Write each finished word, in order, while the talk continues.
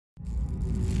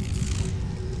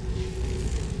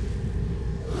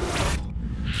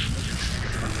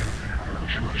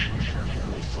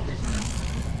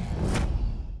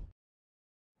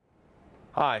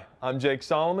Hi, I'm Jake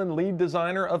Solomon, lead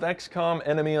designer of XCOM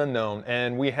Enemy Unknown,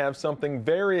 and we have something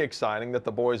very exciting that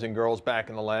the boys and girls back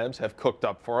in the labs have cooked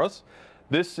up for us.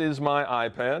 This is my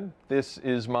iPad, this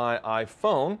is my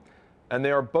iPhone, and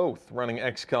they are both running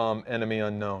XCOM Enemy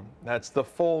Unknown. That's the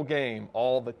full game,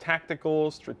 all the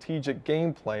tactical, strategic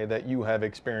gameplay that you have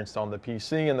experienced on the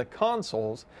PC and the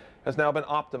consoles has now been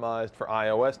optimized for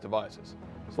iOS devices.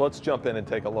 So let's jump in and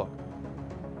take a look.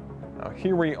 Now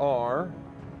here we are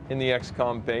in the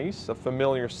XCOM base, a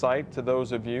familiar sight to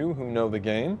those of you who know the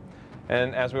game.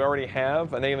 And as we already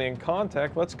have an alien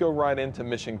contact, let's go right into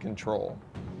mission control.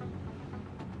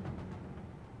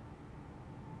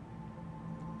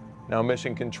 Now,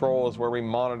 mission control is where we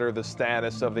monitor the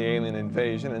status of the alien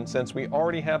invasion, and since we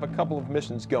already have a couple of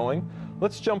missions going,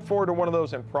 let's jump forward to one of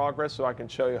those in progress so I can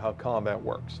show you how combat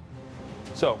works.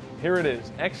 So here it is,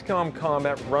 XCOM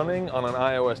Combat running on an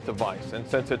iOS device, and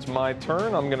since it's my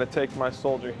turn, I'm going to take my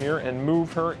soldier here and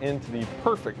move her into the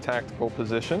perfect tactical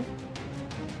position.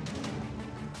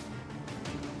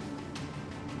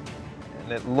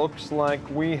 And it looks like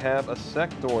we have a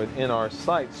sectoid in our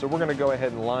sight, so we're going to go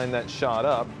ahead and line that shot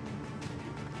up.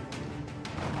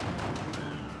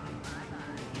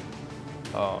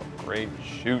 Oh, great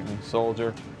shooting,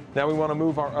 soldier. Now we want to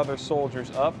move our other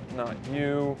soldiers up, not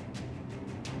you.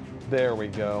 There we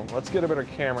go. Let's get a better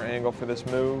camera angle for this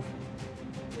move.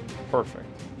 Perfect.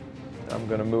 I'm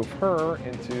going to move her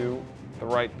into the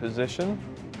right position.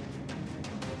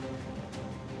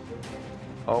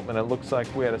 Oh, and it looks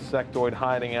like we had a sectoid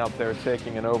hiding out there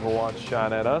taking an Overwatch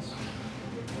shot at us.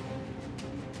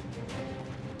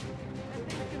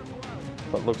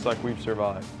 But looks like we've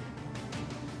survived.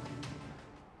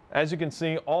 As you can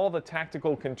see, all the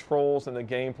tactical controls and the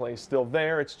gameplay is still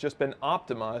there. It's just been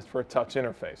optimized for a touch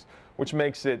interface, which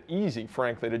makes it easy,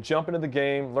 frankly, to jump into the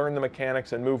game, learn the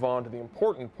mechanics, and move on to the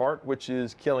important part, which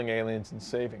is killing aliens and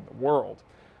saving the world.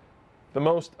 The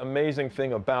most amazing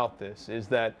thing about this is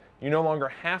that you no longer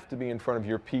have to be in front of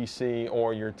your PC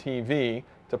or your TV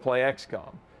to play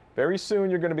XCOM. Very soon,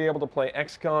 you're going to be able to play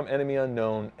XCOM Enemy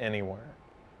Unknown anywhere.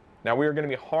 Now, we are going to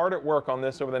be hard at work on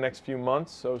this over the next few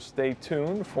months, so stay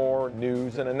tuned for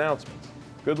news and announcements.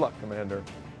 Good luck, Commander.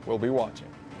 We'll be watching.